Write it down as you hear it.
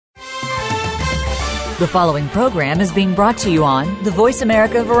The following program is being brought to you on the Voice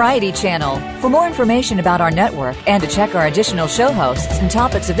America Variety Channel. For more information about our network and to check our additional show hosts and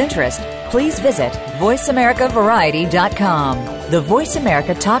topics of interest, please visit voiceamericavariety.com. The Voice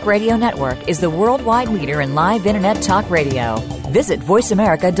America Talk Radio Network is the worldwide leader in live Internet talk radio. Visit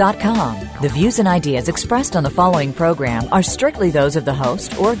voiceamerica.com. The views and ideas expressed on the following program are strictly those of the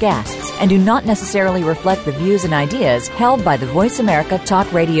host or guests and do not necessarily reflect the views and ideas held by the Voice America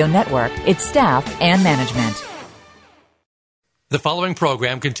Talk Radio Network, its staff, and management. The following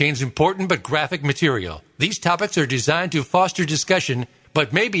program contains important but graphic material. These topics are designed to foster discussion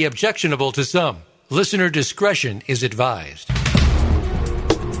but may be objectionable to some. Listener discretion is advised.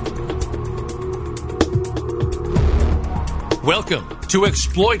 Welcome to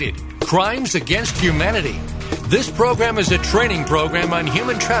Exploited: Crimes Against Humanity. This program is a training program on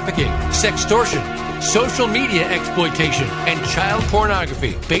human trafficking, sextortion, social media exploitation, and child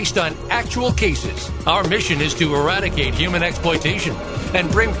pornography based on actual cases. Our mission is to eradicate human exploitation and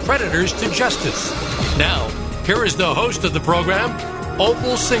bring predators to justice. Now, here is the host of the program,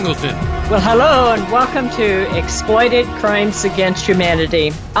 Opal Singleton. Well, hello, and welcome to Exploited: Crimes Against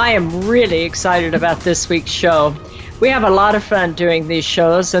Humanity. I am really excited about this week's show. We have a lot of fun doing these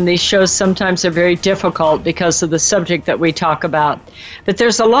shows, and these shows sometimes are very difficult because of the subject that we talk about. But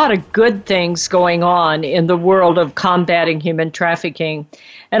there's a lot of good things going on in the world of combating human trafficking.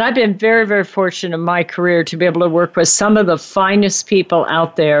 And I've been very, very fortunate in my career to be able to work with some of the finest people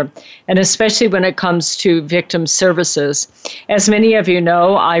out there, and especially when it comes to victim services. As many of you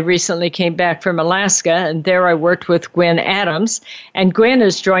know, I recently came back from Alaska, and there I worked with Gwen Adams. And Gwen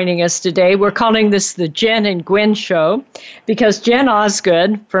is joining us today. We're calling this the Jen and Gwen Show because Jen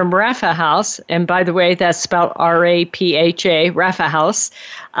Osgood from Rapha House, and by the way, that's spelled R-A-P-H-A, Rapha House,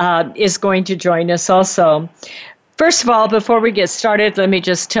 is going to join us also. First of all, before we get started, let me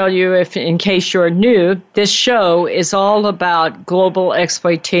just tell you, if in case you're new, this show is all about global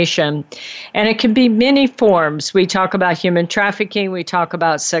exploitation, and it can be many forms. We talk about human trafficking, we talk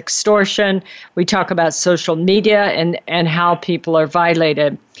about sextortion, we talk about social media and how people are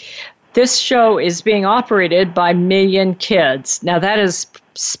violated. This show is being operated by Million Kids. Now, that is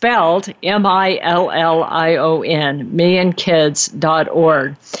spelled M-I-L-L-I-O-N,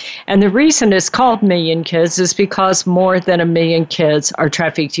 millionkids.org. And the reason it's called Million Kids is because more than 1 million kids are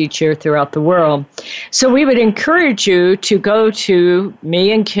trafficked each year throughout the world. So we would encourage you to go to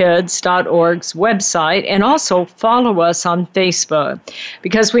millionkids.org's website and also follow us on Facebook,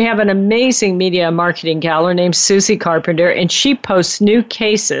 because we have an amazing media marketing gal named Susie Carpenter, and she posts new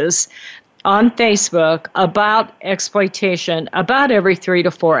cases on Facebook about exploitation about every 3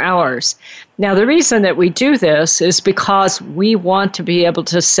 to 4 hours. Now, the reason that we do this is because we want to be able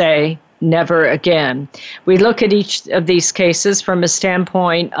to say never again. We look at each of these cases from a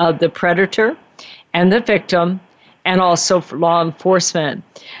standpoint of the predator and the victim and also for law enforcement.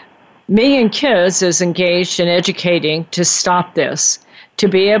 Million Kids is engaged in educating to stop this, to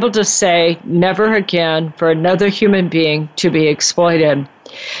be able to say never again for another human being to be exploited.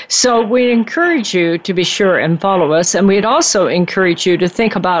 So we encourage you to be sure and follow us, and we'd also encourage you to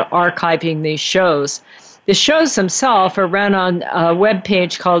think about archiving these shows. The shows themselves are run on a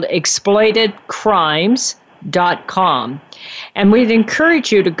webpage called exploitedcrimes.com, and we'd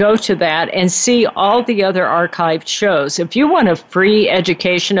encourage you to go to that and see all the other archived shows. If you want a free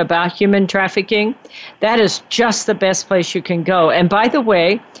education about human trafficking, that is just the best place you can go. And by the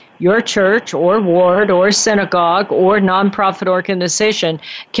way, your church or ward or synagogue or nonprofit organization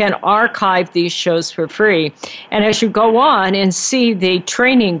can archive these shows for free. And as you go on and see the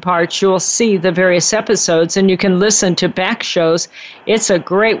training parts, you'll see the various episodes, and you can listen to back shows. It's a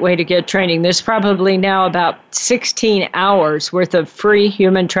great way to get training. There's probably now about 16 hours worth of free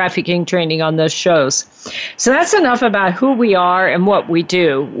human trafficking training on those shows. So that's enough about who we are and what we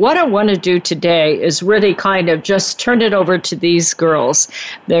do. What I want to do today is really kind of just turn it over to these girls.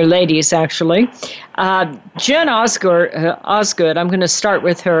 They're ladies, actually. Jen Osgood, I'm going to start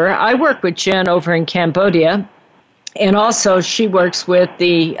with her. I work with Jen over in Cambodia, and also she works with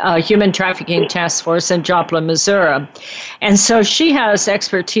the Human Trafficking Task Force in Joplin, Missouri. And so she has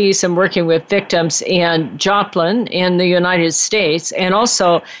expertise in working with victims in Joplin in the United States, and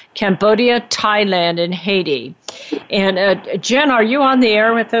also Cambodia, Thailand, and Haiti. And Jen, are you on the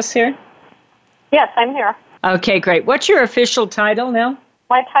air with us here? Yes, I'm here. Okay, great. What's your official title now?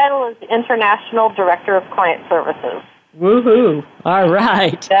 My title is International Director of Client Services. Woohoo! All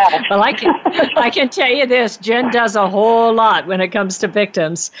right. Yeah. Well, I can tell you this: Jen does a whole lot when it comes to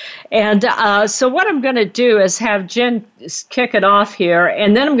victims, and so what I'm going to do is have Jen kick it off here,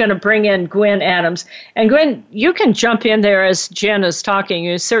 and then I'm going to bring in Gwen Adams. And Gwen, you can jump in there as Jen is talking.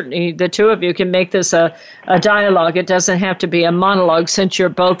 You certainly, the two of you, can make this a dialogue. It doesn't have to be a monologue, since you're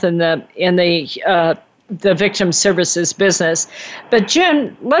both in the victim services business. But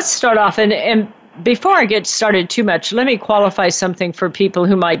Jen, let's start off and before I get started too much, let me qualify something for people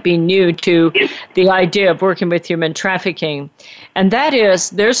who might be new to the idea of working with human trafficking. And that is,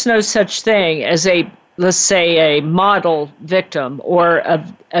 there's no such thing as let's say, a model victim or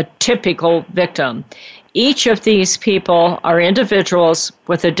a typical victim. Each of these people are individuals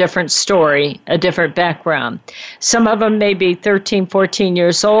with a different story, a different background. Some of them may be 13, 14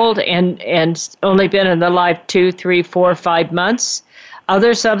 years old and only been in the life 2, 3, 4, 5 months.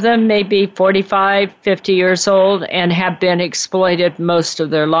 Others of them may be 45, 50 years old and have been exploited most of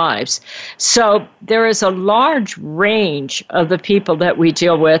their lives. So there is a large range of the people that we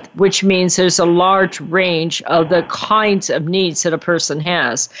deal with, which means there's a large range of the kinds of needs that a person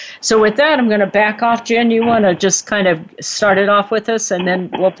has. So with that, I'm going to back off. Jen, you want to just kind of start it off with us, and then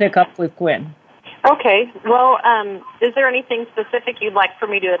we'll pick up with Gwen. Okay. Well, is there anything specific you'd like for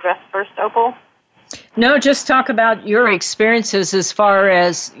me to address first, Opal? No, just talk about your experiences as far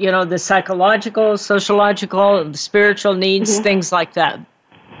as, the psychological, sociological, the spiritual needs, things like that.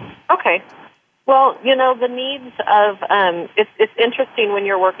 Okay. Well, the needs of, it's interesting when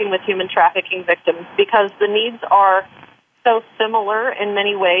you're working with human trafficking victims, because the needs are so similar in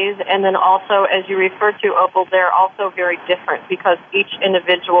many ways, and then also, as you referred to, Opal, they're also very different, because each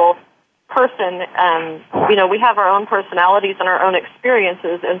individual person, we have our own personalities and our own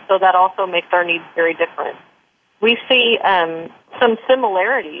experiences, and so that also makes our needs very different. We see some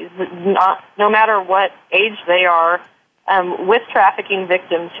similarities, no matter what age they are, with trafficking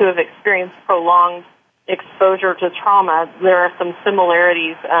victims who have experienced prolonged exposure to trauma. There are some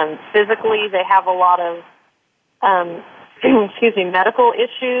similarities. Physically, they have a lot of, medical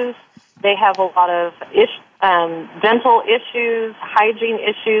issues. They have a lot of dental issues, hygiene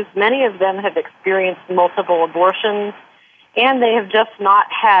issues. Many of them have experienced multiple abortions, and they have just not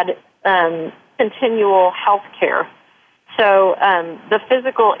had continual health care. So the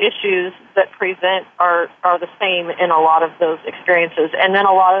physical issues that present are the same in a lot of those experiences. And then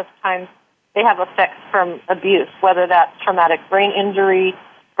a lot of times they have effects from abuse, whether that's traumatic brain injury,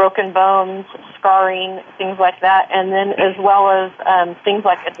 broken bones, scarring, things like that, and then as well as things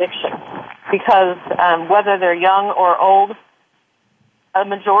like addiction. Because whether they're young or old, a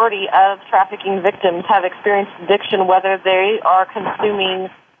majority of trafficking victims have experienced addiction, whether they are consuming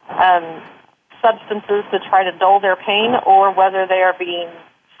substances to try to dull their pain, or whether they are being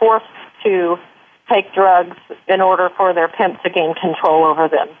forced to take drugs in order for their pimp to gain control over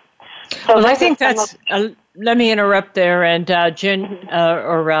them. So well, I think that's... let me interrupt there, and Jen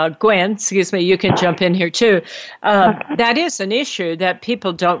or Gwen, excuse me, you can jump in here too. That is an issue that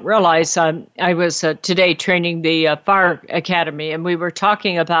people don't realize. I was today training the Fire Academy, and we were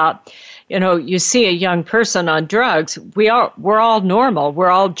talking about, you see a young person on drugs, we're all normal, we're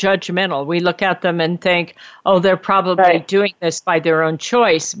all judgmental. We look at them and think, oh, they're probably doing this by their own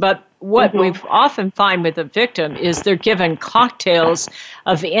choice. But what we often find with a victim is they're given cocktails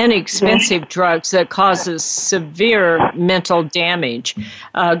of inexpensive drugs that causes severe mental damage.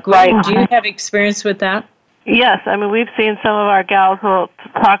 Gwen, do you have experience with that? Yes. I mean, we've seen some of our gals who will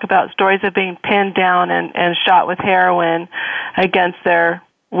talk about stories of being pinned down and shot with heroin against their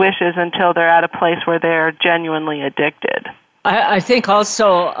wishes until they're at a place where they're genuinely addicted. I think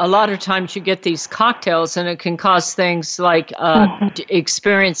also a lot of times you get these cocktails, and it can cause things like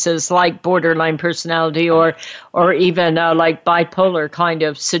experiences like borderline personality or even like bipolar kind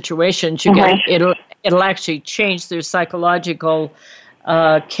of situations. You get it'll actually change their psychological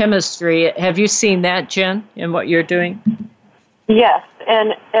chemistry. Have you seen that, Jen, in what you're doing? Yes,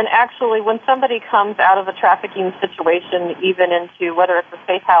 and actually when somebody comes out of a trafficking situation, even into whether it's a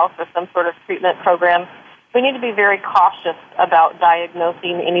safe house or some sort of treatment program, we need to be very cautious about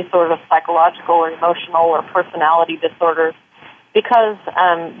diagnosing any sort of psychological or emotional or personality disorders, because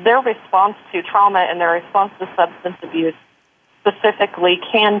their response to trauma and their response to substance abuse specifically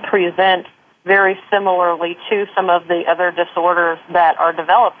can present very similarly to some of the other disorders that are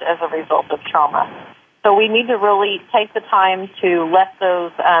developed as a result of trauma. So we need to really take the time to let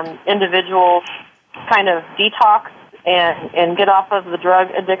those individuals kind of detox and get off of the drug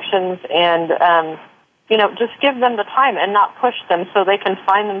addictions and just give them the time and not push them so they can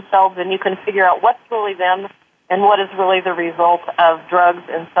find themselves, and you can figure out what's really them and what is really the result of drugs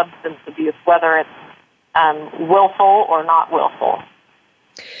and substance abuse, whether it's willful or not willful.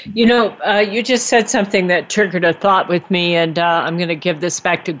 You know, you just said something that triggered a thought with me, and I'm going to give this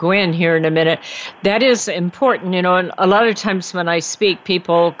back to Gwen here in a minute. That is important, you know, and a lot of times when I speak,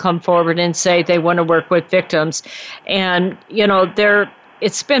 people come forward and say they want to work with victims. And, you know,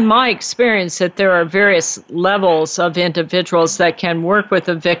 it's been my experience that there are various levels of individuals that can work with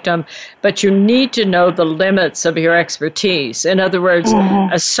a victim, but you need to know the limits of your expertise. In other words,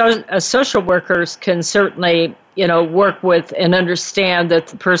 a social worker can certainly, you know, work with and understand that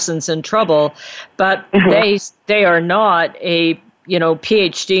the person's in trouble, but they are not a, you know,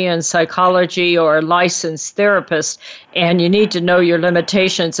 PhD in psychology or a licensed therapist, and you need to know your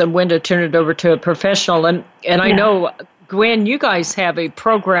limitations and when to turn it over to a professional. And I know, Gwen, you guys have a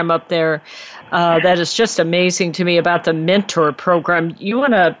program up there that is just amazing to me about the mentor program. You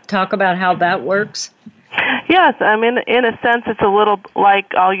want to talk about how that works? Yes, I mean, in a sense, it's a little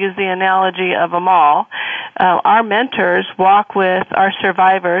like, I'll use the analogy of a mall. Our mentors walk with our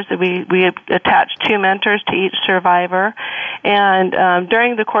survivors. We attach 2 mentors to each survivor, and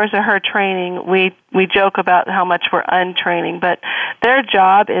during the course of her training, we joke about how much we're untraining, but their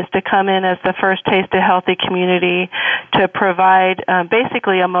job is to come in as the first taste of healthy community to provide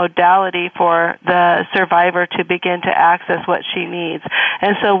basically a modality for the survivor to begin to access what she needs.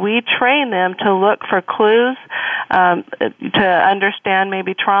 And so we train them to look for clues, to understand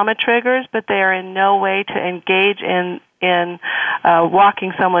maybe trauma triggers, but they are in no way to engage in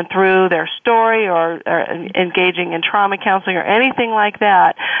walking someone through their story or engaging in trauma counseling or anything like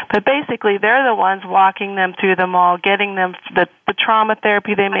that. But basically, they're the ones walking them through the mall, getting them the trauma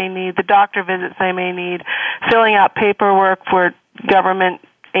therapy they may need, the doctor visits they may need, filling out paperwork for government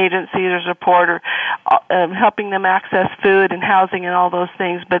agencies or support, or helping them access food and housing and all those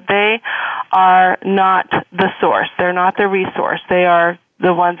things. But they are not the source. They're not the resource. They are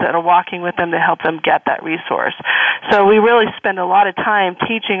the ones that are walking with them to help them get that resource. So we really spend a lot of time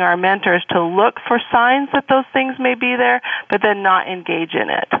teaching our mentors to look for signs that those things may be there, but then not engage in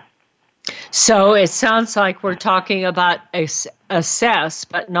it. So it sounds like we're talking about assess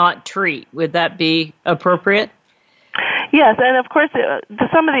but not treat. Would that be appropriate? Yes, and of course,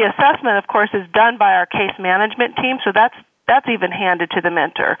 some of the assessment, of course, is done by our case management team, so that's even handed to the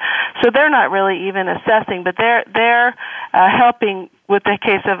mentor. So they're not really even assessing, but they're helping with the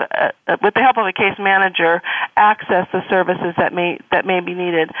help of a case manager access the services that may be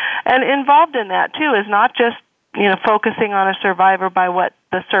needed. And involved in that too is not just, you know, focusing on a survivor by what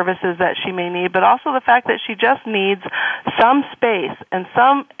the services that she may need, but also the fact that she just needs some space and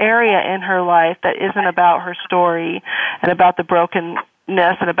some area in her life that isn't about her story and about the brokenness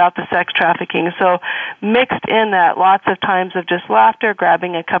and about the sex trafficking. So mixed in that, lots of times of just laughter,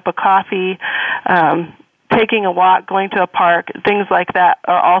 grabbing a cup of coffee, taking a walk, going to a park, things like that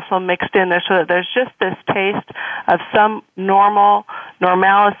are also mixed in there so that there's just this taste of some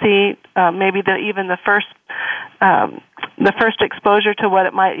normalcy, maybe even the first exposure to what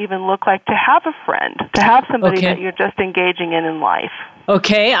it might even look like to have a friend, to have somebody that you're just engaging in life.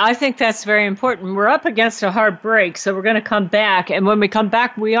 Okay, I think that's very important. We're up against a hard break, so we're going to come back. And when we come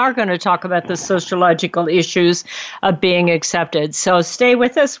back, we are going to talk about the sociological issues of being accepted. So stay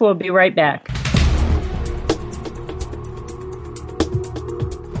with us. We'll be right back.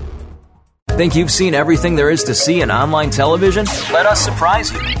 Think you've seen everything there is to see in online television? Let us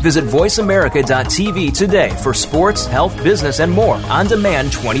surprise you. Visit voiceamerica.tv today for sports, health, business, and more on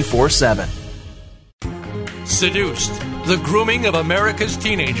demand 24/7. Seduced: The Grooming of America's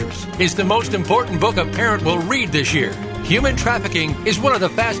Teenagers is the most important book a parent will read this year. Human trafficking is one of the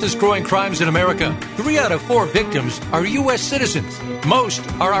fastest growing crimes in America. 3 out of 4 victims are U.S. citizens. Most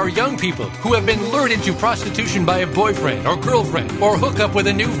are our young people who have been lured into prostitution by a boyfriend or girlfriend or hook up with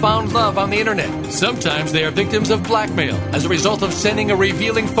a newfound love on the internet. Sometimes they are victims of blackmail as a result of sending a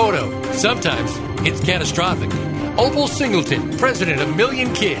revealing photo. Sometimes it's catastrophic. Opal Singleton, president of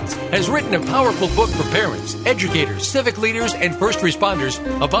Million Kids, has written a powerful book for parents, educators, civic leaders, and first responders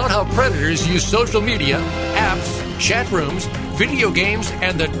about how predators use social media, apps, chat rooms, video games,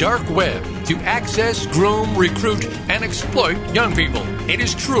 and the dark web to access, groom, recruit, and exploit young people. It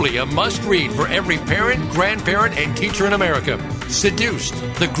is truly a must-read for every parent, grandparent, and teacher in America. Seduced: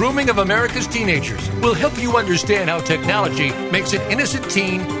 The Grooming of America's Teenagers will help you understand how technology makes an innocent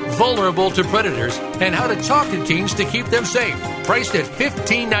teen vulnerable to predators and how to talk to teens to keep them safe. Priced at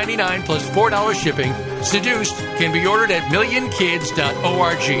 $15.99 plus $4 shipping, Seduced can be ordered at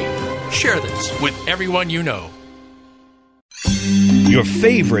millionkids.org. Share this with everyone you know. Your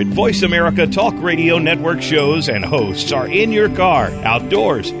favorite Voice America Talk Radio Network shows and hosts are in your car,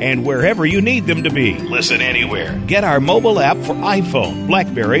 outdoors, and wherever you need them to be. Listen anywhere. Get our mobile app for iPhone,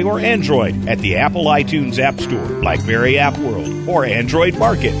 BlackBerry, or Android at the Apple iTunes App Store, BlackBerry App World, or Android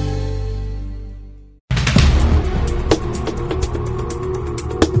Market.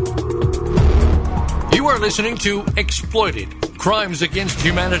 You are listening to Exploited: Crimes Against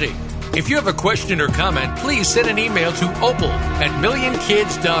Humanity. If you have a question or comment, please send an email to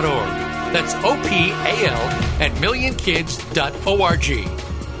opal@millionkids.org. That's OPAL at millionkids.org.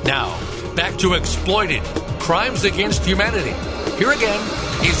 Now, back to Exploited: Crimes Against Humanity. Here again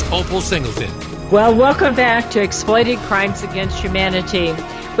is Opal Singleton. Well, welcome back to Exploited: Crimes Against Humanity.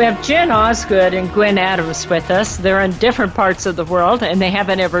 We have Jen Osgood and Gwen Adams with us. They're in different parts of the world, and they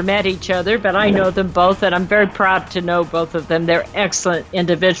haven't ever met each other, but I know them both, and I'm very proud to know both of them. They're excellent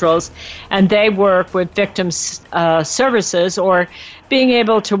individuals, and they work with victims' services, or being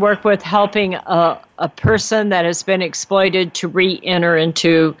able to work with helping a person that has been exploited to re-enter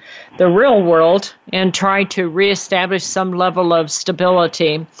into the real world and try to reestablish some level of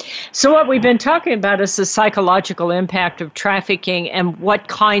stability. So what we've been talking about is the psychological impact of trafficking and what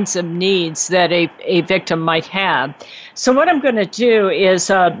kinds of needs that a victim might have. So what I'm going to do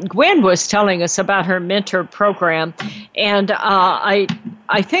is, Gwen was telling us about her mentor program, and I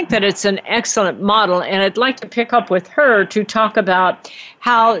think that it's an excellent model, and I'd like to pick up with her to talk about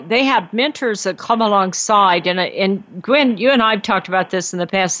how they have mentors that come alongside. And Gwen, you and I have talked about this in the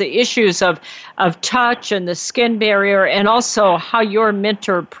past, the issues of touch and the skin barrier, and also how your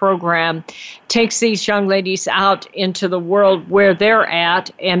mentor program takes these young ladies out into the world where they're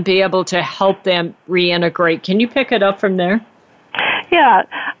at and be able to help them reintegrate. Can you pick it up from there? Yeah,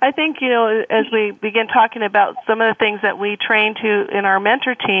 I think, as we begin talking about some of the things that we train to in our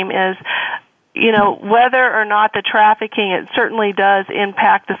mentor team is, whether or not the trafficking, it certainly does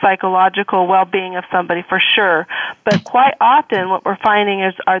impact the psychological well-being of somebody for sure. But quite often what we're finding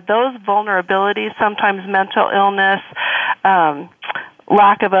are those vulnerabilities, sometimes mental illness,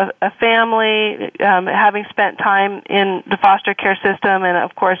 lack of a family, having spent time in the foster care system, and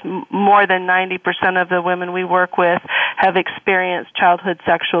of course more than 90% of the women we work with have experienced childhood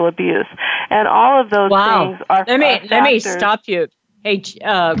sexual abuse. And all of those things are factors. Let me stop you. Hey,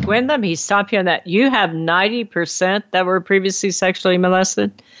 Gwen, let me stop you on that. You have 90% that were previously sexually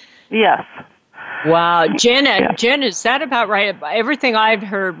molested? Yes. Wow. Jen, is that about right? Everything I've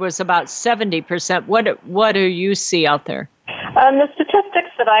heard was about 70%. What do you see out there? The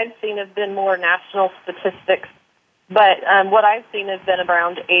statistics that I've seen have been more national statistics, but what I've seen has been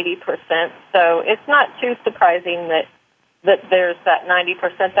around 80%. So it's not too surprising that there's that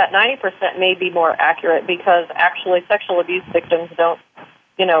 90%. That 90% may be more accurate because actually sexual abuse victims don't,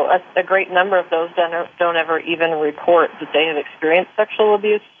 a great number of those don't ever even report that they have experienced sexual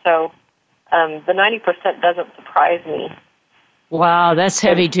abuse. So the 90% doesn't surprise me. Wow, that's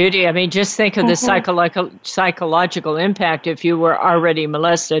heavy duty. I mean, just think of the psychological impact if you were already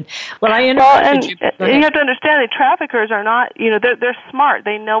molested. Well, you have to understand that traffickers are not, they're smart.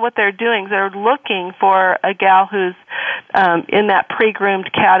 They know what they're doing. They're looking for a gal who's in that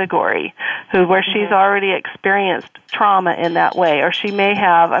pre-groomed category, where she's already experienced trauma in that way, or she may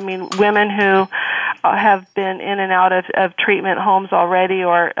have. Women who have been in and out of treatment homes already,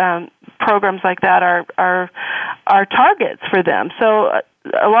 or programs like that are targets for them. So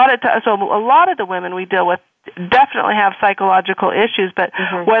a lot of the women we deal with definitely have psychological issues, but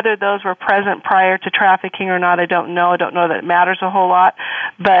whether those were present prior to trafficking or not, I don't know. I don't know that it matters a whole lot,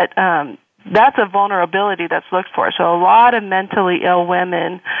 but that's a vulnerability that's looked for. So a lot of mentally ill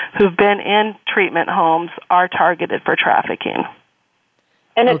women who've been in treatment homes are targeted for trafficking.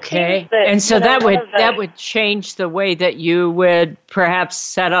 And and so that would change the way that you would perhaps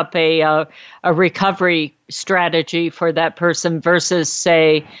set up a recovery strategy for that person versus,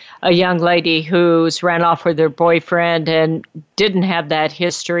 say, a young lady who's ran off with her boyfriend and didn't have that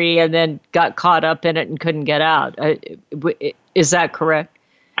history and then got caught up in it and couldn't get out. Is that correct?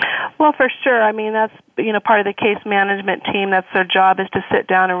 Well, for sure. That's part of the case management team. That's their job, is to sit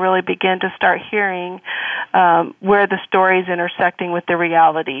down and really begin to start hearing where the story is intersecting with the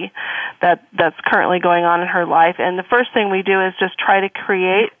reality that's currently going on in her life. And the first thing we do is just try to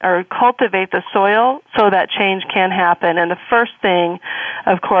create or cultivate the soil so that change can happen. And the first thing,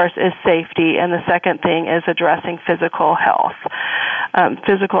 of course, is safety, and the second thing is addressing physical health,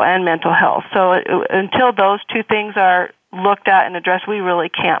 physical and mental health. So until those two things are looked at and addressed, we really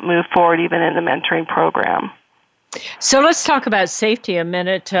can't move forward even in the mentoring program. So let's talk about safety a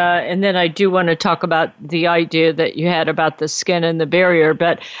minute, and then I do want to talk about the idea that you had about the skin and the barrier.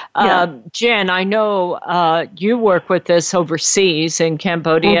 But Jen, I know you work with this overseas in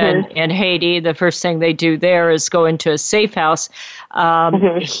Cambodia and Haiti. The first thing they do there is go into a safe house.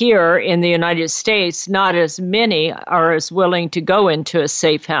 Here in the United States, not as many are as willing to go into a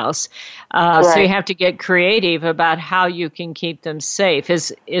safe house. So you have to get creative about how you can keep them safe.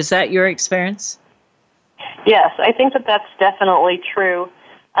 Is that your experience? Yes, I think that that's definitely true,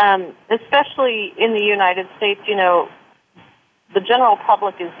 especially in the United States. You know, the general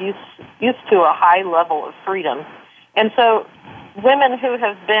public is used to a high level of freedom. And so women who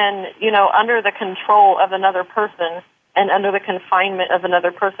have been, you know, under the control of another person and under the confinement of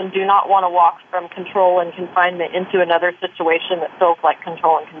another person do not want to walk from control and confinement into another situation that feels like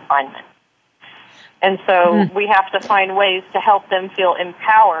control and confinement. And so we have to find ways to help them feel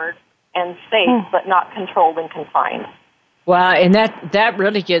empowered and safe, but not controlled and confined. Wow, and that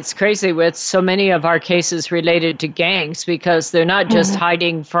really gets crazy with so many of our cases related to gangs, because they're not just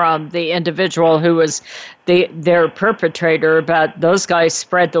hiding from the individual who was their perpetrator, but those guys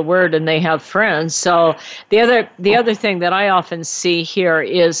spread the word and they have friends. So the other thing that I often see here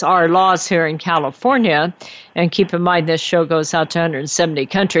is our laws here in California, and keep in mind this show goes out to 170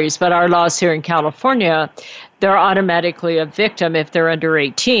 countries, but our laws here in California, they're automatically a victim if they're under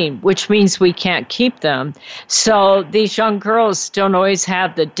 18, which means we can't keep them. So these young girls don't always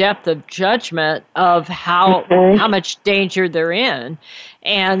have the depth of judgment of how much danger they're in.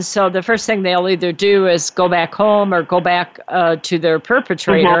 And so the first thing they'll either do is go back home or go back to their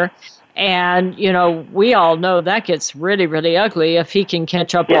perpetrator. And, you know, we all know that gets really, really ugly if he can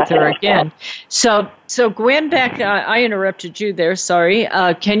catch up with her again. So Gwen Beck, I interrupted you there, sorry.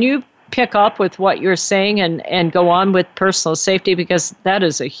 Can you pick up with what you're saying and go on with personal safety, because that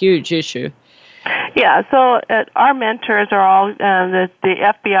is a huge issue? Yeah, so our mentors are all, the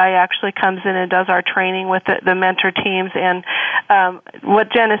FBI actually comes in and does our training with the mentor teams, and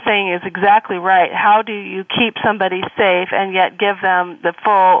what Jen is saying is exactly right. How do you keep somebody safe and yet give them the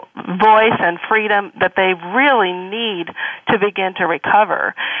full voice and freedom that they really need to begin to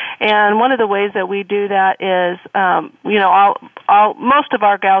recover? And one of the ways that we do that is, most of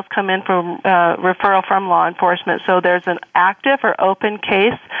our gals come in from referral from law enforcement, so there's an active or open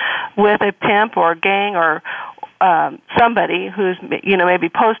case with a pimp or gang or somebody who's, you know, maybe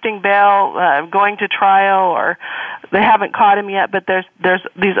posting bail, going to trial, or they haven't caught him yet, but there's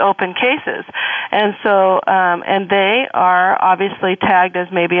these open cases. And so, and they are obviously tagged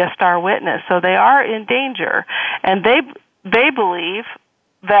as maybe a star witness, so they are in danger, and they believe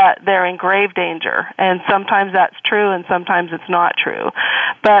that they're in grave danger, and sometimes that's true and sometimes it's not true.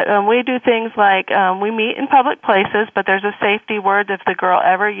 But we do things like we meet in public places, but there's a safety word. If the girl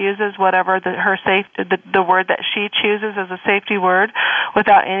ever uses whatever the word that she chooses as a safety word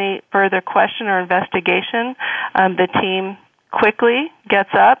without any further question or investigation, the team quickly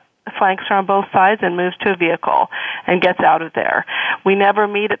gets up, flanks her on both sides, and moves to a vehicle and gets out of there. We never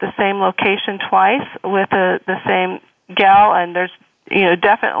meet at the same location twice with the same gal, and there's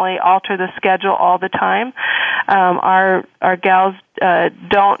definitely alter the schedule all the time. Our gals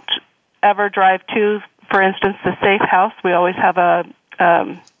don't ever drive to, for instance, the safe house. We always have a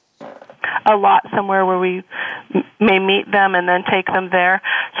lot somewhere where we may meet them and then take them there.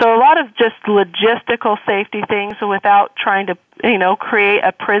 So a lot of just logistical safety things without trying to, create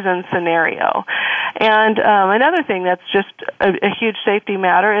a prison scenario. And another thing that's just a huge safety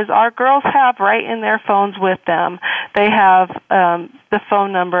matter is our girls have right in their phones with them. They have the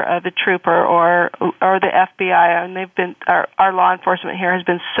phone number of the trooper or the FBI, and they've been our law enforcement here has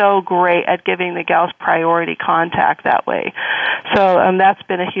been so great at giving the gals priority contact that way. So that's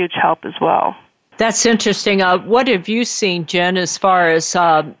been a huge help as well. That's interesting. What have you seen, Jen, as far as,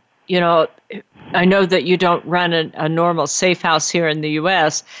 I know that you don't run a normal safe house here in the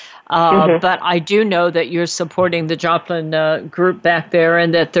U.S., but I do know that you're supporting the Joplin group back there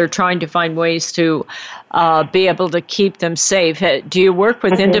and that they're trying to find ways to be able to keep them safe. Do you work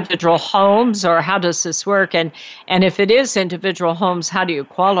with individual homes, or how does this work? And if it is individual homes, how do you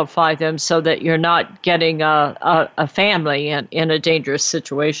qualify them so that you're not getting a family in a dangerous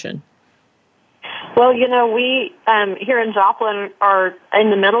situation? Well, we here in Joplin are in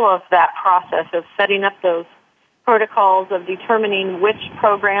the middle of that process of setting up those protocols of determining which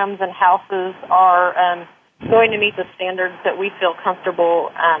programs and houses are going to meet the standards that we feel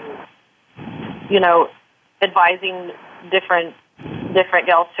comfortable, advising different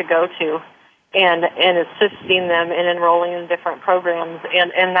gals to go to and assisting them in enrolling in different programs.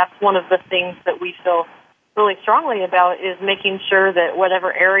 And that's one of the things that we feel really strongly about is making sure that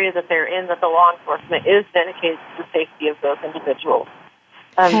whatever area that they're in, that the law enforcement is dedicated to the safety of those individuals.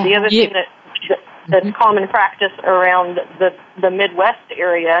 The other thing that's common practice around the Midwest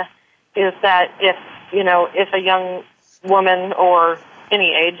area is that if a young woman or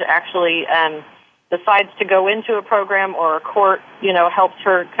any age actually decides to go into a program, or a court, helps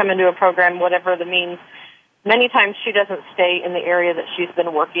her come into a program, whatever the means, many times she doesn't stay in the area that she's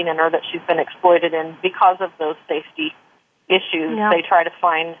been working in or that she's been exploited in because of those safety issues. Yeah. They try to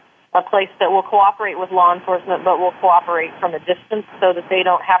find a place that will cooperate with law enforcement but will cooperate from a distance so that they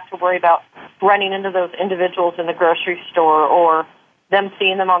don't have to worry about running into those individuals in the grocery store or them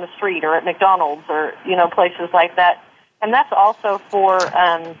seeing them on the street or at McDonald's or, places like that. And that's also for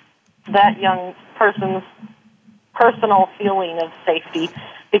that young person's personal feeling of safety,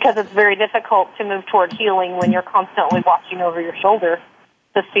 because it's very difficult to move toward healing when you're constantly watching over your shoulder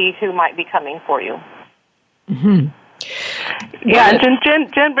to see who might be coming for you. Mm-hmm. Yeah,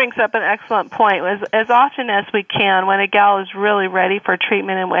 Jen brings up an excellent point. As often as we can, when a gal is really ready for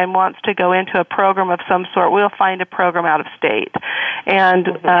treatment and wants to go into a program of some sort, we'll find a program out of state and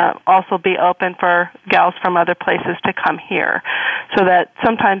also be open for gals from other places to come here, so that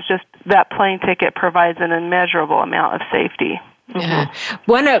sometimes just that plane ticket provides an immeasurable amount of safety. Yeah.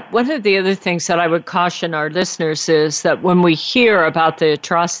 One of the other things that I would caution our listeners is that when we hear about the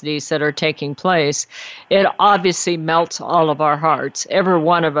atrocities that are taking place, it obviously melts all of our hearts. Every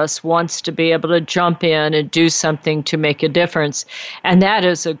one of us wants to be able to jump in and do something to make a difference, and that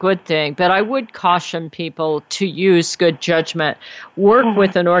is a good thing. But I would caution people to use good judgment. Work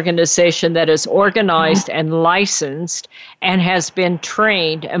with an organization that is organized and licensed and has been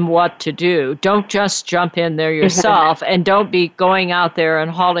trained in what to do. Don't just jump in there yourself, and don't be going out there and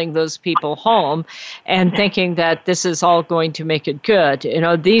hauling those people home and thinking that this is all going to make it good.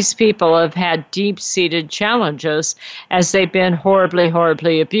 These people have had deep-seated challenges as they've been horribly,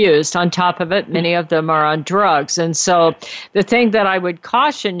 horribly abused. On top of it, many of them are on drugs. And so the thing that I would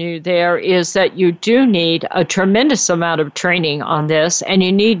caution you there is that you do need a tremendous amount of training on this, and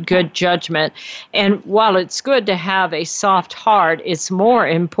you need good judgment. And while it's good to have a soft heart, it's more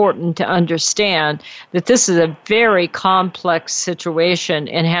important to understand that this is a very complex situation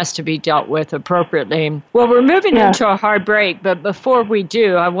and has to be dealt with appropriately. Well, we're moving into a hard break, but before we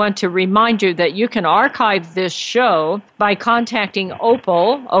do, I want to remind you that you can archive this show by contacting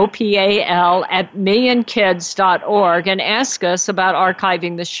Opal, O-P-A-L, at millionkids.org and ask us about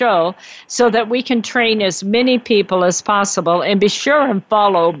archiving the show so that we can train as many people as possible. And be sure and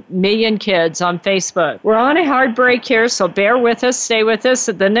follow Million Kids on Facebook. We're on a hard break here, so bear with us, stay with us.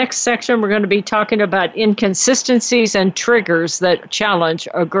 At the next section, we're going to be talking about inconsistencies and triggers that challenge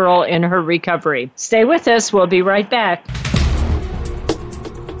a girl in her recovery. Stay with us. We'll be right back.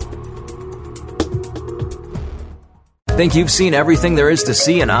 Think you've seen everything there is to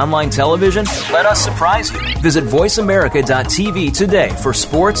see in online television? Let us surprise you. Visit voiceamerica.tv today for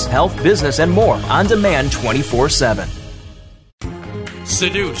sports, health, business, and more on demand 24/7.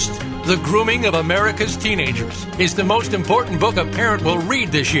 Seduced, The Grooming of America's Teenagers is the most important book a parent will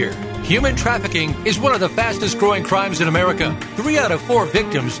read this year. Human trafficking is one of the fastest growing crimes in America. 3 out of 4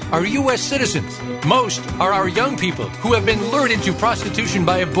 victims are U.S. citizens. Most are our young people who have been lured into prostitution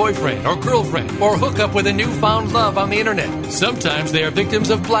by a boyfriend or girlfriend or hook up with a newfound love on the internet. Sometimes they are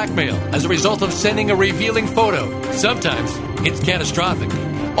victims of blackmail as a result of sending a revealing photo. Sometimes it's catastrophic.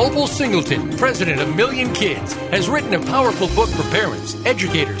 Opal Singleton, president of Million Kids, has written a powerful book for parents,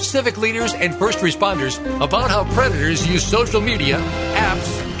 educators, civic leaders, and first responders about how predators use social media,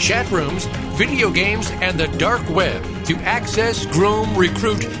 apps, chat rooms, video games, and the dark web to access, groom,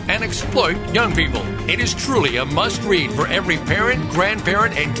 recruit, and exploit young people. It is truly a must-read for every parent,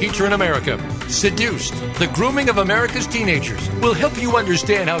 grandparent, and teacher in America. Seduced, The Grooming of America's Teenagers will help you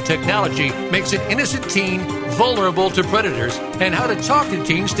understand how technology makes an innocent teen vulnerable to predators and how to talk to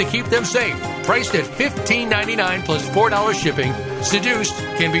teens to keep them safe. Priced at $15.99 plus $4 shipping, Seduced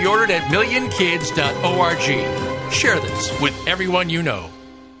can be ordered at millionkids.org. Share this with everyone you know.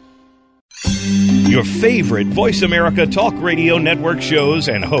 Your favorite Voice America Talk Radio Network shows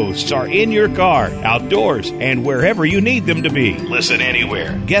and hosts are in your car, outdoors, and wherever you need them to be. Listen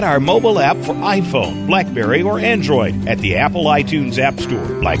anywhere. Get our mobile app for iPhone, BlackBerry, or Android at the Apple iTunes App Store,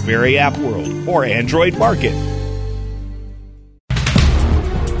 BlackBerry App World, or Android Market.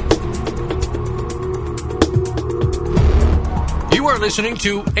 You are listening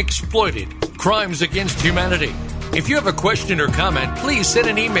to Exploited: Crimes Against Humanity. If you have a question or comment, please send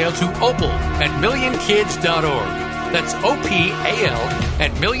an email to opal at millionkids.org. That's OPAL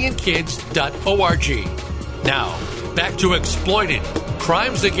at millionkids.org. Now, back to Exploited: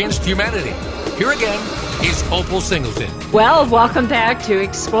 Crimes Against Humanity. Here again is Opal Singleton. Well, welcome back to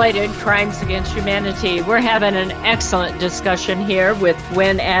Exploited Crimes Against Humanity. We're having an excellent discussion here with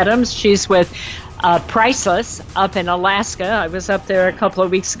Gwen Adams. She's with Priceless up in Alaska. I was up there a couple of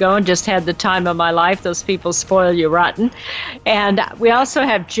weeks ago and just had the time of my life. Those people spoil you rotten. And we also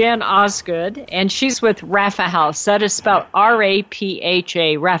have Jen Osgood, and she's with Rapha House. That is spelled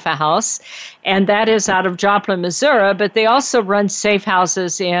R-A-P-H-A, Rapha House. And that is out of Joplin, Missouri. But they also run safe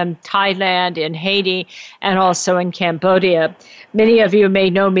houses in Thailand, in Haiti, and also in Cambodia. Many of you may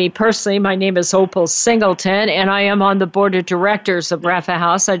know me personally. My name is Opal Singleton, and I am on the board of directors of Rapha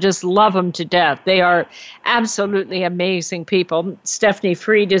House. I just love them to death. They are absolutely amazing people. Stephanie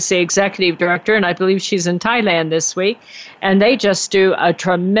Freed is the executive director, and I believe she's in Thailand this week. And they just do a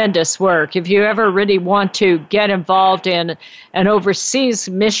tremendous work. If you ever really want to get involved in an overseas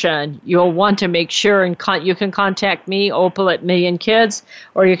mission, you'll want to make sure and you can contact me, Opal at Million Kids,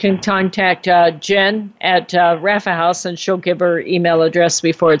 or you can contact Jen at Rapha House, and she'll give her email address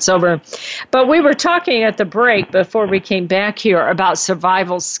before it's over. But we were talking at the break before we came back here about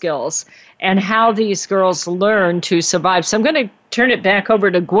survival skills and how these girls learn to survive. So I'm going to turn it back over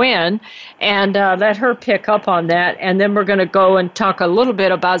to Gwen and let her pick up on that. And then we're going to go and talk a little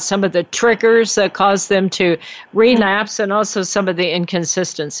bit about some of the triggers that cause them to relapse and also some of the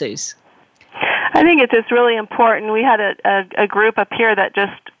inconsistencies. I think it's just really important. We had a group up here that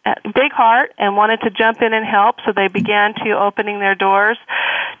just big heart and wanted to jump in and help, so they began to opening their doors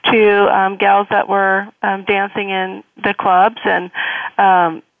to gals that were dancing in the clubs, and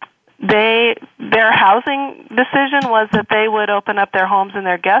their housing decision was that they would open up their homes and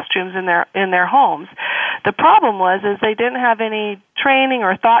their guest rooms in their homes. The problem was they didn't have any training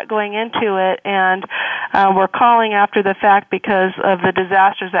or thought going into it, and were calling after the fact because of the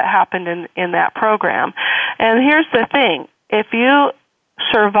disasters that happened in that program. And here's the thing: if you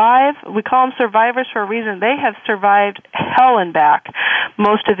survive, we call them survivors for a reason. They have survived hell and back,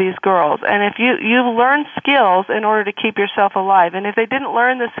 most of these girls. And if you learn skills in order to keep yourself alive, and if they didn't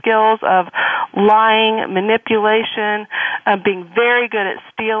learn the skills of lying, manipulation, being very good at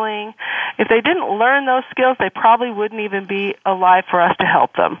stealing, if they didn't learn those skills, they probably wouldn't even be alive for us to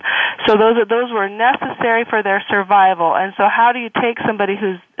help them. So those were necessary for their survival. And so how do you take somebody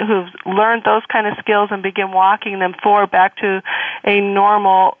who's learned those kind of skills and begin walking them forward back to a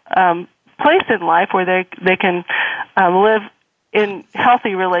normal place in life where they can live in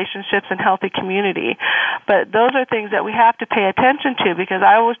healthy relationships and healthy community? But those are things that we have to pay attention to, because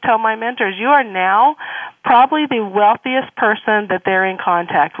I always tell my mentors, you are now probably the wealthiest person that they're in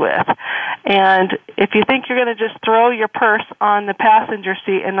contact with. And if you think you're going to just throw your purse on the passenger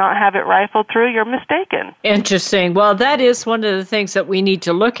seat and not have it rifled through, you're mistaken. Interesting. Well, that is one of the things that we need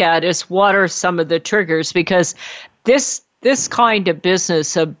to look at, is what are some of the triggers, because this kind of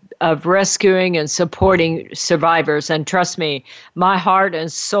business of rescuing and supporting survivors, and trust me, my heart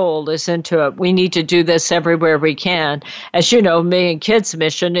and soul is into it. We need to do this everywhere we can. As you know, Million Kids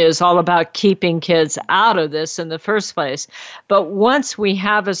mission is all about keeping kids out of this in the first place. But once we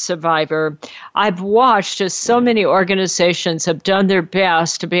have a survivor, I've watched as so many organizations have done their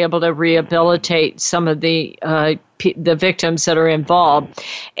best to be able to rehabilitate some of the victims that are involved.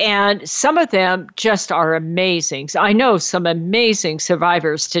 And some of them just are amazing. I know some amazing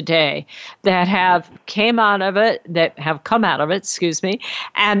survivors today that have come out of it,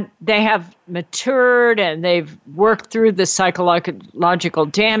 and they have matured and they've worked through the psychological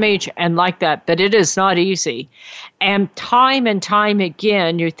damage and like that. But it is not easy. And time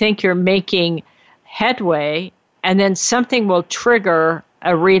again, you think you're making headway, and then something will trigger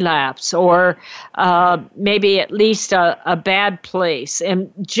a relapse, or maybe at least a bad place.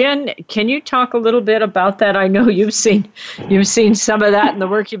 And Jen, can you talk a little bit about that? I know you've seen some of that in the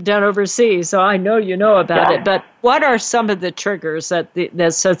work you've done overseas, so I know you know about it. But what are some of the triggers that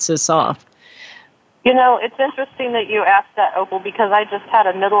sets this off? You know, it's interesting that you asked that, Opal, because I just had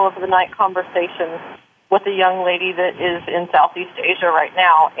a middle-of-the-night conversation with a young lady that is in Southeast Asia right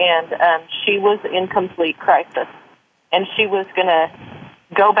now, and she was in complete crisis. And she was going to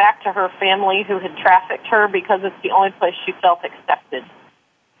go back to her family who had trafficked her because it's the only place she felt accepted.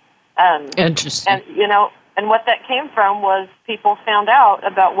 Interesting. And what that came from was people found out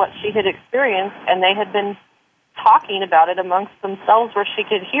about what she had experienced, and they had been talking about it amongst themselves where she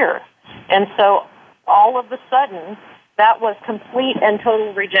could hear. And so all of a sudden, that was complete and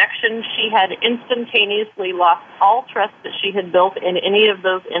total rejection. She had instantaneously lost all trust that she had built in any of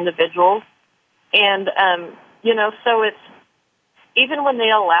those individuals. And, so it's, even when they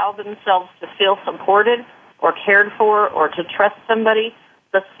allow themselves to feel supported or cared for or to trust somebody,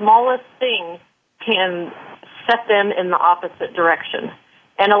 the smallest thing can set them in the opposite direction.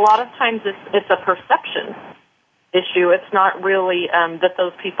 And a lot of times it's a perception issue. It's not really that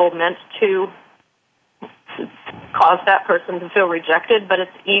those people meant to cause that person to feel rejected, but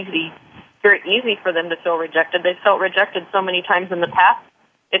it's very easy for them to feel rejected. They've felt rejected so many times in the past.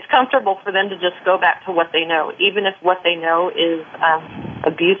 It's comfortable for them to just go back to what they know, even if what they know is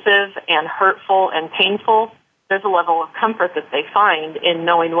abusive and hurtful and painful. There's a level of comfort that they find in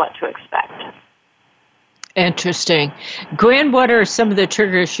knowing what to expect. Interesting. Gwen, what are some of the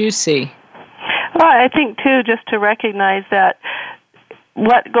triggers you see? Well, I think, too, just to recognize that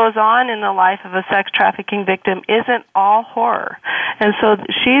what goes on in the life of a sex trafficking victim isn't all horror. And so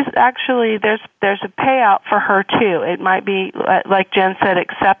she's actually, there's a payout for her, too. It might be, like Jen said,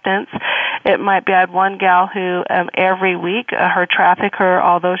 acceptance. It might be, I had one gal who every week, her trafficker,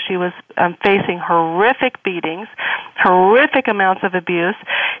 although she was facing horrific beatings, horrific amounts of abuse,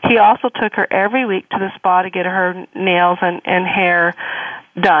 he also took her every week to the spa to get her nails and hair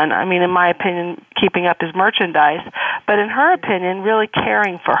done. I mean, in my opinion, keeping up his merchandise, but in her opinion, really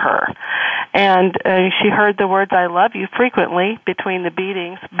caring for her. And she heard the words, "I love you," frequently between the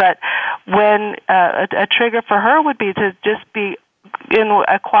beatings. But when a trigger for her would be to just be in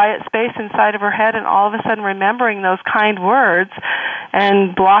a quiet space inside of her head and all of a sudden remembering those kind words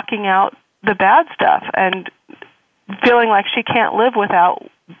and blocking out the bad stuff and feeling like she can't live without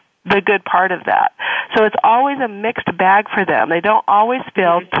the good part of that. So it's always a mixed bag for them. They don't always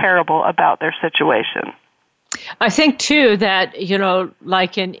feel terrible about their situation. I think, too, that,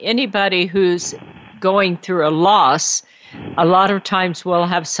 like in anybody who's going through a loss, a lot of times we'll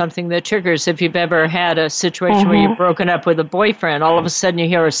have something that triggers. If you've ever had a situation where you've broken up with a boyfriend, all of a sudden you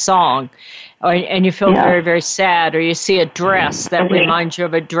hear a song and you feel very, very sad, or you see a dress that reminds you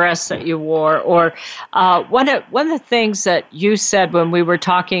of a dress that you wore. Or one of the things that you said when we were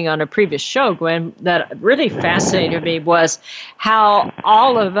talking on a previous show, Gwen, that really fascinated me was how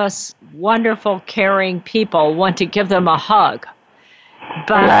all of us wonderful, caring people want to give them a hug.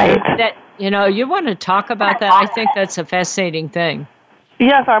 But that, you want to talk about that? I think that's a fascinating thing.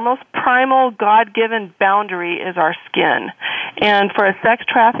 Yes, our most primal, God-given boundary is our skin. And for a sex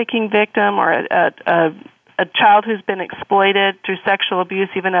trafficking victim or a child who's been exploited through sexual abuse,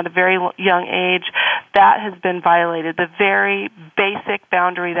 even at a very young age, that has been violated. The very basic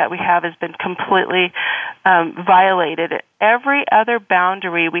boundary that we have has been completely violated. Every other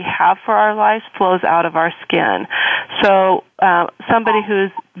boundary we have for our lives flows out of our skin. So somebody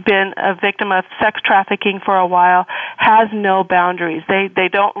who's been a victim of sex trafficking for a while has no boundaries. They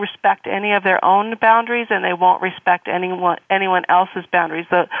don't respect any of their own boundaries, and they won't respect anyone else's boundaries.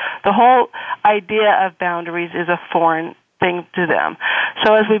 The whole idea of boundaries is a foreign thing to them.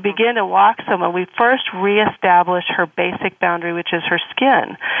 So as we begin to walk someone, we first reestablish her basic boundary, which is her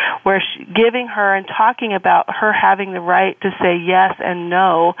skin, where giving her and talking about her having the right to say yes and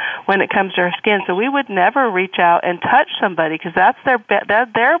no when it comes to her skin. So we would never reach out and touch somebody because that's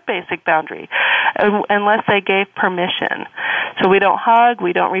their basic boundary, unless they gave permission. So we don't hug,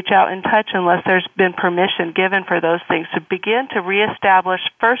 we don't reach out and touch unless there's been permission given for those things. To begin to reestablish,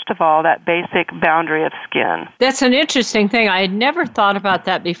 first of all, that basic boundary of skin. That's an interesting thing. I had never thought about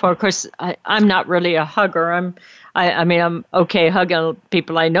that before. Of course, I'm not really a hugger. I'm okay hugging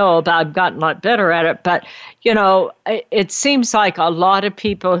people I know about. I've gotten a lot better at it. But, it seems like a lot of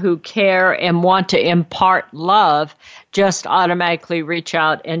people who care and want to impart love just automatically reach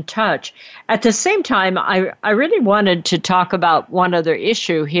out and touch. At the same time, I really wanted to talk about one other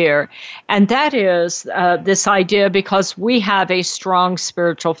issue here, and that is this idea, because we have a strong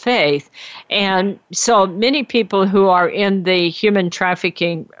spiritual faith. And so many people who are in the human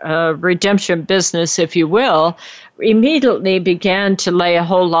trafficking redemption business, if you will, immediately began to lay a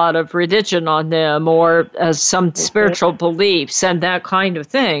whole lot of religion on them, or some spiritual beliefs and that kind of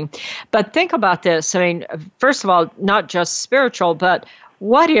thing. But think about this. I mean, first of all, not just spiritual, but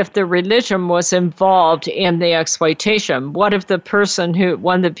what if the religion was involved in the exploitation? What if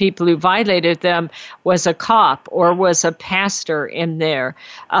one of the people who violated them was a cop or was a pastor in there?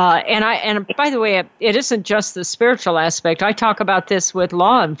 And by the way, it isn't just the spiritual aspect. I talk about this with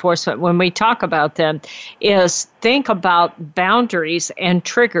law enforcement when we talk about them, is think about boundaries and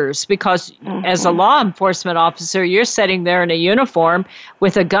triggers, because as a law enforcement officer, you're sitting there in a uniform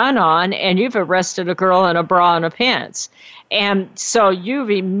with a gun on and you've arrested a girl in a bra and a pants. And so you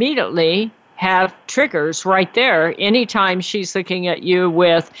immediately have triggers right there anytime she's looking at you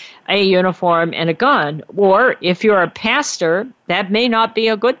with a uniform and a gun. Or if you're a pastor, that may not be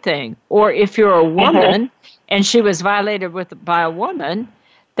a good thing. Or if you're a woman and she was violated by a woman,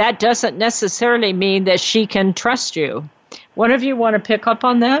 that doesn't necessarily mean that she can trust you. One of you want to pick up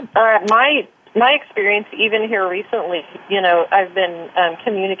on that? My my experience, even here recently, I've been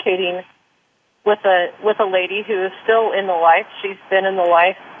communicating with a lady who is still in the life. She's been in the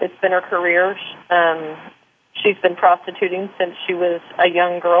life. It's been her career. She's been prostituting since she was a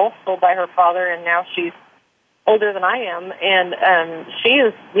young girl, sold by her father, and now she's older than I am. And she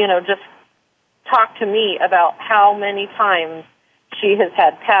is, just talked to me about how many times she has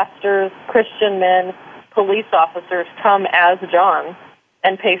had pastors, Christian men, police officers come as John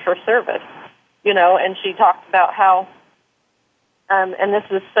and pay for service, and she talked about how, and this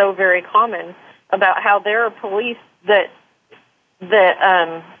is so very common, about how there are police that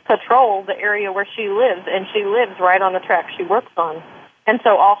patrol the area where she lives, and she lives right on the track she works on. And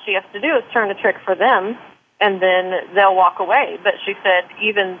so all she has to do is turn a trick for them, and then they'll walk away. But she said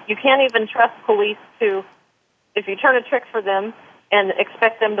you can't even trust police to, if you turn a trick for them and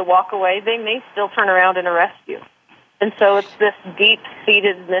expect them to walk away, they may still turn around and arrest you. And so it's this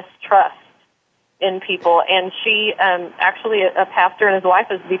deep-seated mistrust in people. And she, actually, a pastor and his wife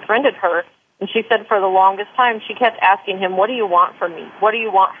has befriended her. And she said for the longest time, she kept asking him, what do you want from me? What do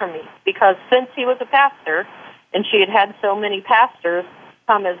you want from me? Because since he was a pastor, and she had had so many pastors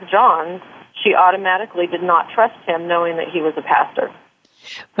come as John, she automatically did not trust him, knowing that he was a pastor.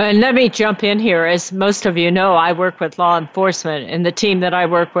 And let me jump in here. As most of you know, I work with law enforcement, and the team that I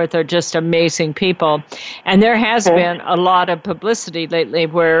work with are just amazing people. And there has been a lot of publicity lately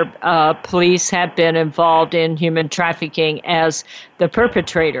where police have been involved in human trafficking as the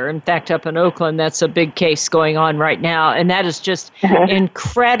perpetrator. In fact, up in Oakland, that's a big case going on right now. And that is just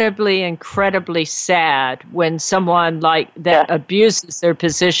incredibly, incredibly sad when someone like that abuses their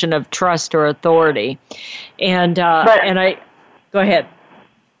position of trust or authority. And go ahead.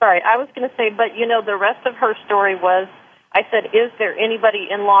 Sorry, I was going to say, but the rest of her story was, I said, is there anybody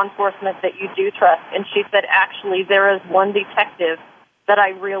in law enforcement that you do trust? And she said, actually, there is one detective that I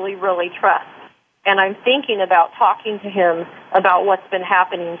really, really trust. And I'm thinking about talking to him about what's been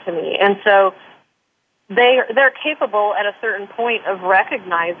happening to me. And so they're capable at a certain point of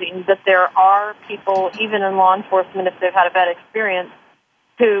recognizing that there are people, even in law enforcement, if they've had a bad experience,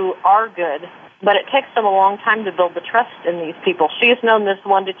 who are good. But it takes them a long time to build the trust in these people. She's known this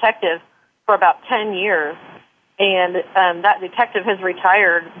one detective for about 10 years, and that detective has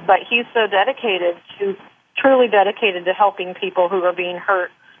retired, but he's so truly dedicated to helping people who are being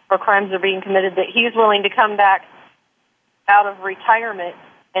hurt or crimes are being committed, that he's willing to come back out of retirement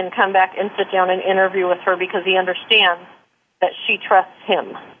and come back and sit down and interview with her because he understands that she trusts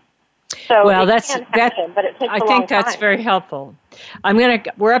him. So well, I think that's very helpful.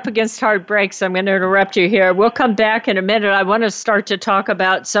 We're up against hard breaks. I'm going to interrupt you here. We'll come back in a minute. I want to start to talk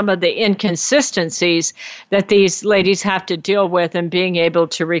about some of the inconsistencies that these ladies have to deal with in being able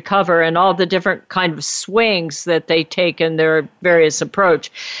to recover and all the different kind of swings that they take in their various approach.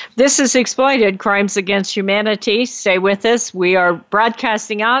 This is Exploited, Crimes Against Humanity. Stay with us. We are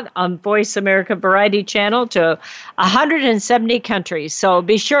broadcasting out on Voice America Variety Channel to 170 countries. So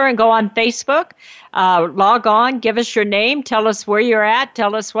be sure and go on Facebook. Log on, give us your name, tell us where you're at,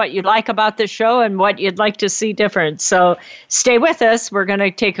 tell us what you like about the show and what you'd like to see different. So stay with us. We're going to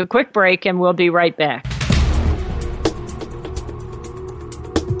take a quick break and we'll be right back.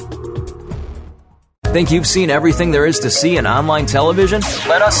 Think you've seen everything there is to see in online television?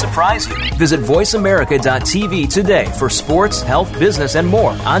 Let us surprise you. Visit voiceamerica.tv today for sports, health, business, and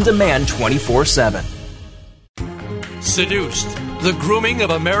more on demand 24/7. Seduced: The Grooming of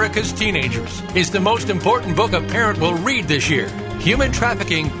America's Teenagers is the most important book a parent will read this year. Human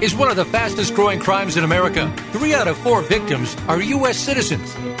trafficking is one of the fastest growing crimes in America. 3 out of 4 victims are U.S.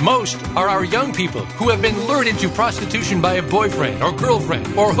 citizens. Most are our young people who have been lured into prostitution by a boyfriend or girlfriend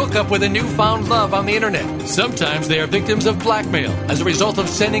or hook up with a newfound love on the internet. Sometimes they are victims of blackmail as a result of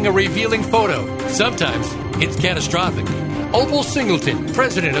sending a revealing photo. Sometimes it's catastrophic. Opal Singleton,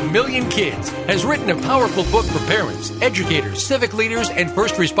 president of Million Kids, has written a powerful book for parents, educators, civic leaders, and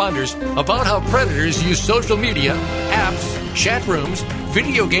first responders about how predators use social media, apps, chat rooms,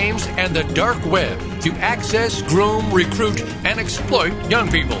 video games, and the dark web to access, groom, recruit, and exploit young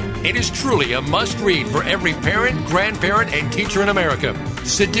people. It is truly a must-read for every parent, grandparent, and teacher in America.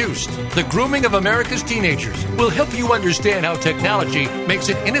 Seduced: The Grooming of America's Teenagers will help you understand how technology makes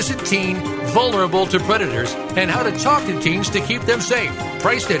an innocent teen vulnerable to predators and how to talk to teens to keep them safe.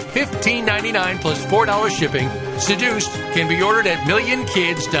 Priced at $15.99 plus $4 shipping, Seduced can be ordered at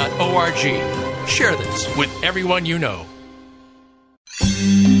millionkids.org. Share this with everyone you know.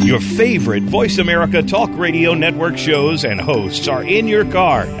 Your favorite Voice America Talk Radio Network shows and hosts are in your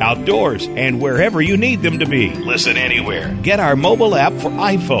car, outdoors, and wherever you need them to be. Listen anywhere. Get our mobile app for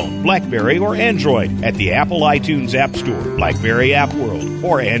iPhone, BlackBerry, or Android at the Apple iTunes App Store, BlackBerry App World,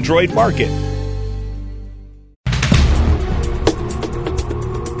 or Android Market.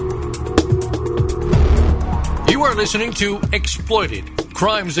 are listening to Exploited,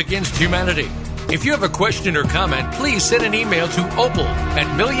 Crimes Against Humanity. If you have a question or comment, please send an email to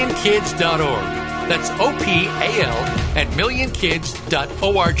opal@millionkids.org. That's OPAL at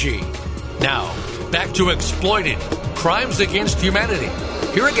millionkids.org. Now, back to Exploited, Crimes Against Humanity.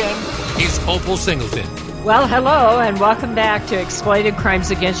 Here again is Opal Singleton. Well, hello, and welcome back to Exploited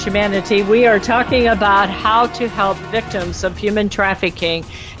Crimes Against Humanity. We are talking about how to help victims of human trafficking,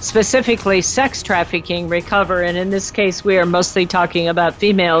 specifically sex trafficking, recover. And in this case, we are mostly talking about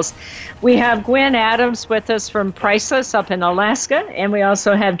females. We have Gwen Adams with us from Priceless up in Alaska, and we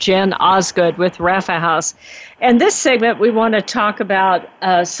also have Jen Osgood with Rapha House. And this segment, we want to talk about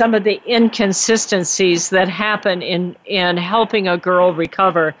some of the inconsistencies that happen in helping a girl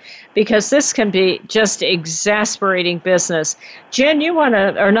recover, because this can be just exasperating business. Jen, you want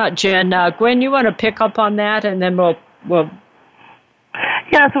to, or not Jen, Gwen, you want to pick up on that, and then we'll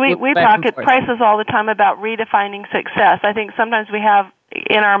Yeah, so we talk at Priceless all the time about redefining success. I think sometimes we have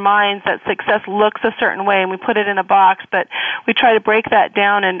in our minds that success looks a certain way and we put it in a box, but we try to break that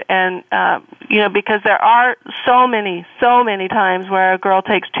down and because there are so many times where a girl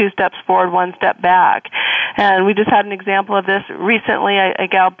takes 2 steps forward, 1 step back. And we just had an example of this recently. A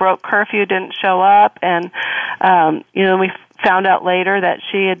gal broke curfew, didn't show up, and we found out later that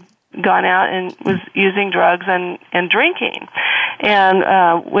she had gone out and was using drugs and drinking,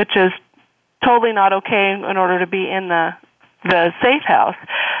 and which is totally not okay in order to be in the safe house.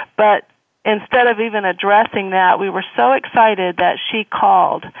 But instead of even addressing that, we were so excited that she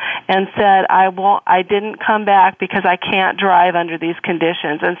called and said, I didn't come back because I can't drive under these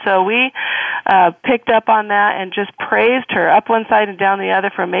conditions. And so we picked up on that and just praised her up one side and down the other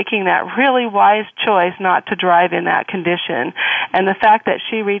for making that really wise choice not to drive in that condition. And the fact that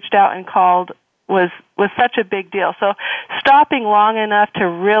she reached out and called was such a big deal. So stopping long enough to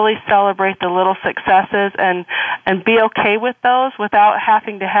really celebrate the little successes and be okay with those without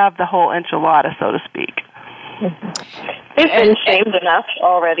having to have the whole enchilada, so to speak. They've been shamed enough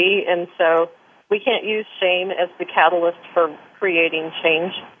already, and so we can't use shame as the catalyst for creating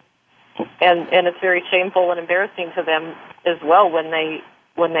change. And it's very shameful and embarrassing to them as well when they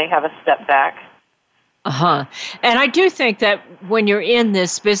have a step back. And I do think that when you're in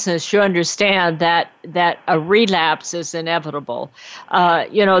this business, you understand that a relapse is inevitable.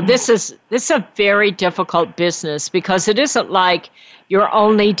 This is a very difficult business because it isn't like you're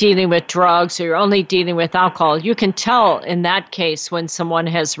only dealing with drugs or you're only dealing with alcohol. You can tell in that case when someone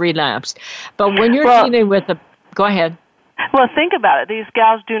has relapsed. But when you're dealing with go ahead. Well, think about it. These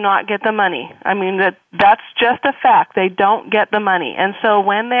gals do not get the money. I mean, that's just a fact. They don't get the money. And so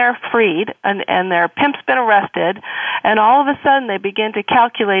when they're freed and their pimp's been arrested, and all of a sudden they begin to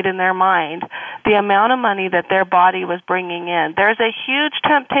calculate in their mind the amount of money that their body was bringing in, there's a huge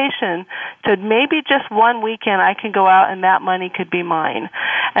temptation to maybe just one weekend I can go out and that money could be mine.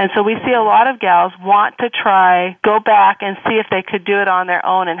 And so we see a lot of gals want to go back and see if they could do it on their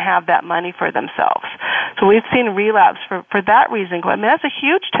own and have that money for themselves. So we've seen relapse for that reason. I mean, that's a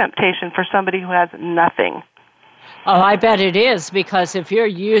huge temptation for somebody who has nothing. Oh, I bet it is, because if you're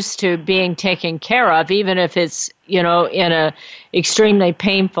used to being taken care of, even if it's, in a extremely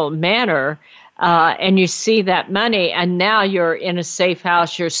painful manner, and you see that money, and now you're in a safe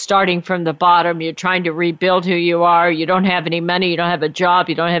house, you're starting from the bottom, you're trying to rebuild who you are, you don't have any money, you don't have a job,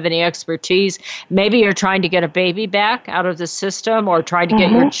 you don't have any expertise. Maybe you're trying to get a baby back out of the system or trying to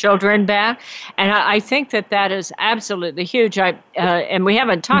get your children back. And I think that is absolutely huge. And we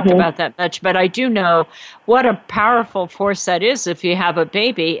haven't talked about that much, but I do know what a powerful force that is if you have a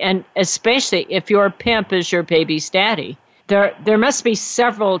baby, and especially if your pimp is your baby's daddy. There must be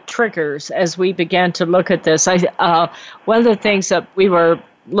several triggers as we began to look at this. One of the things that we were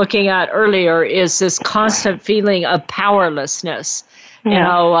looking at earlier is this constant feeling of powerlessness,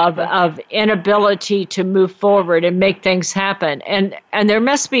 of inability to move forward and make things happen. And there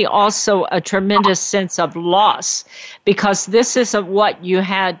must be also a tremendous sense of loss, because this isn't what you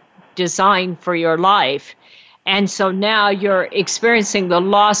had designed for your life. And so now you're experiencing the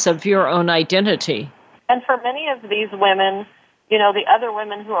loss of your own identity. And for many of these women, the other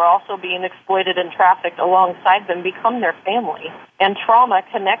women who are also being exploited and trafficked alongside them become their family. And trauma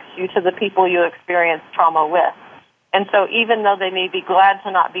connects you to the people you experience trauma with. And so even though they may be glad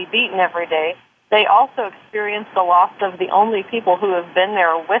to not be beaten every day, they also experience the loss of the only people who have been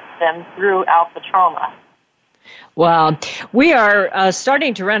there with them throughout the trauma. Well, we are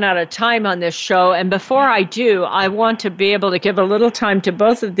starting to run out of time on this show. And before I do, I want to be able to give a little time to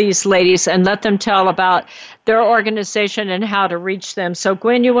both of these ladies and let them tell about their organization and how to reach them. So,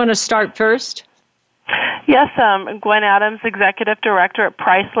 Gwen, you want to start first? Yes, Gwen Adams, Executive Director at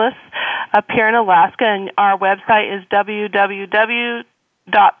Priceless. up here in Alaska, and our website is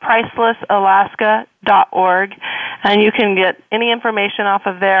www.pricelessalaska.org, and you can get any information off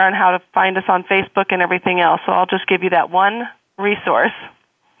of there on how to find us on Facebook and everything else. So I'll just give you that one resource.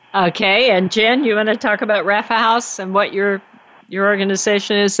 Okay, and Jen, you want to talk about Rafa House and what your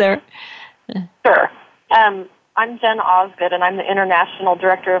organization is there? Sure. I'm Jen Osgood, and I'm the International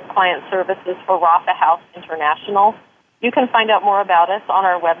Director of Client Services for Rafa House International. You can find out more about us on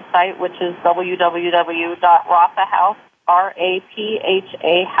our website, which is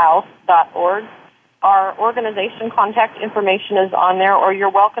www.rapahouse.org. Our organization contact information is on there, or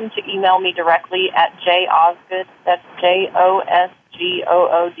you're welcome to email me directly at josgood, that's JOSGOOD,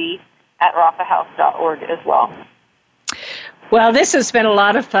 at rafahouse.org as well. Well, this has been a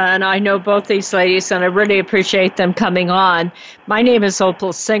lot of fun. I know both these ladies, and I really appreciate them coming on. My name is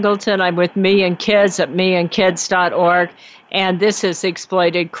Opal Singleton. I'm with Me and Kids at meandkids.org, and this is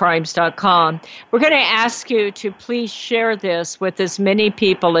exploitedcrimes.com. We're going to ask you to please share this with as many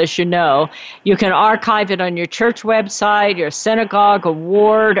people as you know. You can archive it on your church website, your synagogue, a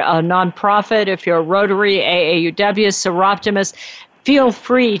ward, a nonprofit, if you're a Rotary, AAUW, Seroptimus. Feel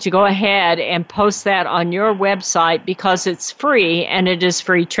free to go ahead and post that on your website because it's free and it is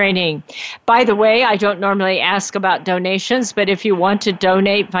free training. By the way, I don't normally ask about donations, but if you want to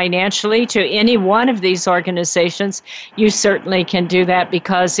donate financially to any one of these organizations, you certainly can do that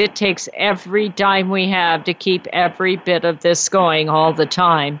because it takes every dime we have to keep every bit of this going all the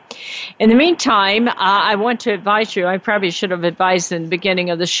time. In the meantime, I want to advise you, I probably should have advised in the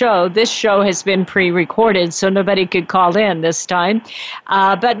beginning of the show, this show has been pre-recorded so nobody could call in this time.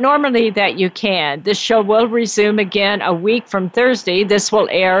 But normally that you can. This show will resume again a week from Thursday. This will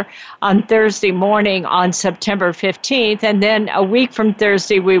air on Thursday morning on September 15th. And then a week from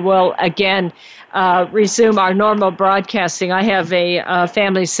Thursday, we will again resume our normal broadcasting. I have a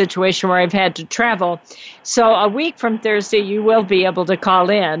family situation where I've had to travel. So a week from Thursday, you will be able to call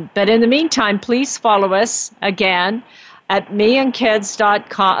in. But in the meantime, please follow us again at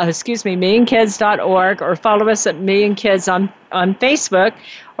meandkids.org, or follow us at Me and Kids on Facebook,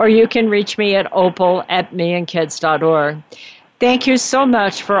 or you can reach me at opal@meandkids.org. Thank you so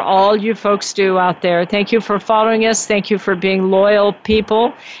much for all you folks do out there. Thank you for following us. Thank you for being loyal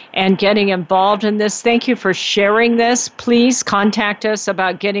people and getting involved in this. Thank you for sharing this. Please contact us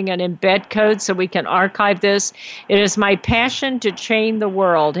about getting an embed code so we can archive this. It is my passion to change the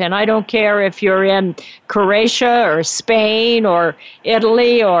world, and I don't care if you're in Croatia or Spain or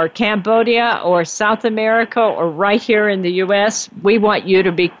Italy or Cambodia or South America or right here in the U.S. We want you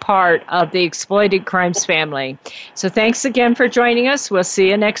to be part of the Exploited Crimes family. So thanks again for joining us. We'll see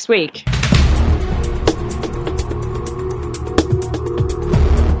you next week.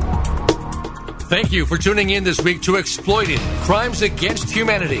 Thank you for tuning in this week to Exploited Crimes Against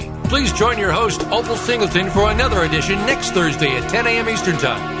Humanity. Please join your host, Opal Singleton, for another edition next Thursday at 10 a.m. Eastern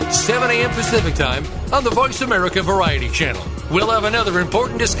Time, 7 a.m. Pacific Time on the Voice America Variety Channel. We'll have another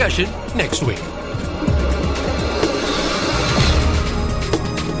important discussion next week.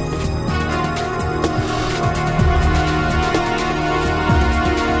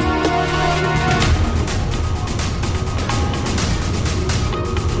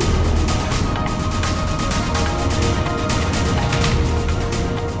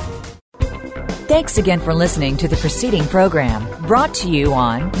 Thanks again for listening to the preceding program, brought to you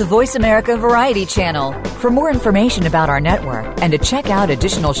on the Voice America Variety Channel. For more information about our network and to check out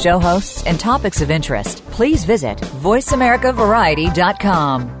additional show hosts and topics of interest, please visit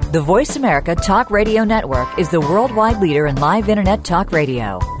voiceamericavariety.com. The Voice America Talk Radio Network is the worldwide leader in live Internet talk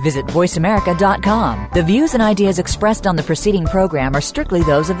radio. Visit voiceamerica.com. The views and ideas expressed on the preceding program are strictly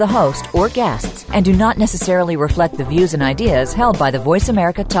those of the host or guests and do not necessarily reflect the views and ideas held by the Voice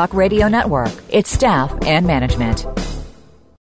America Talk Radio Network, its staff, and management.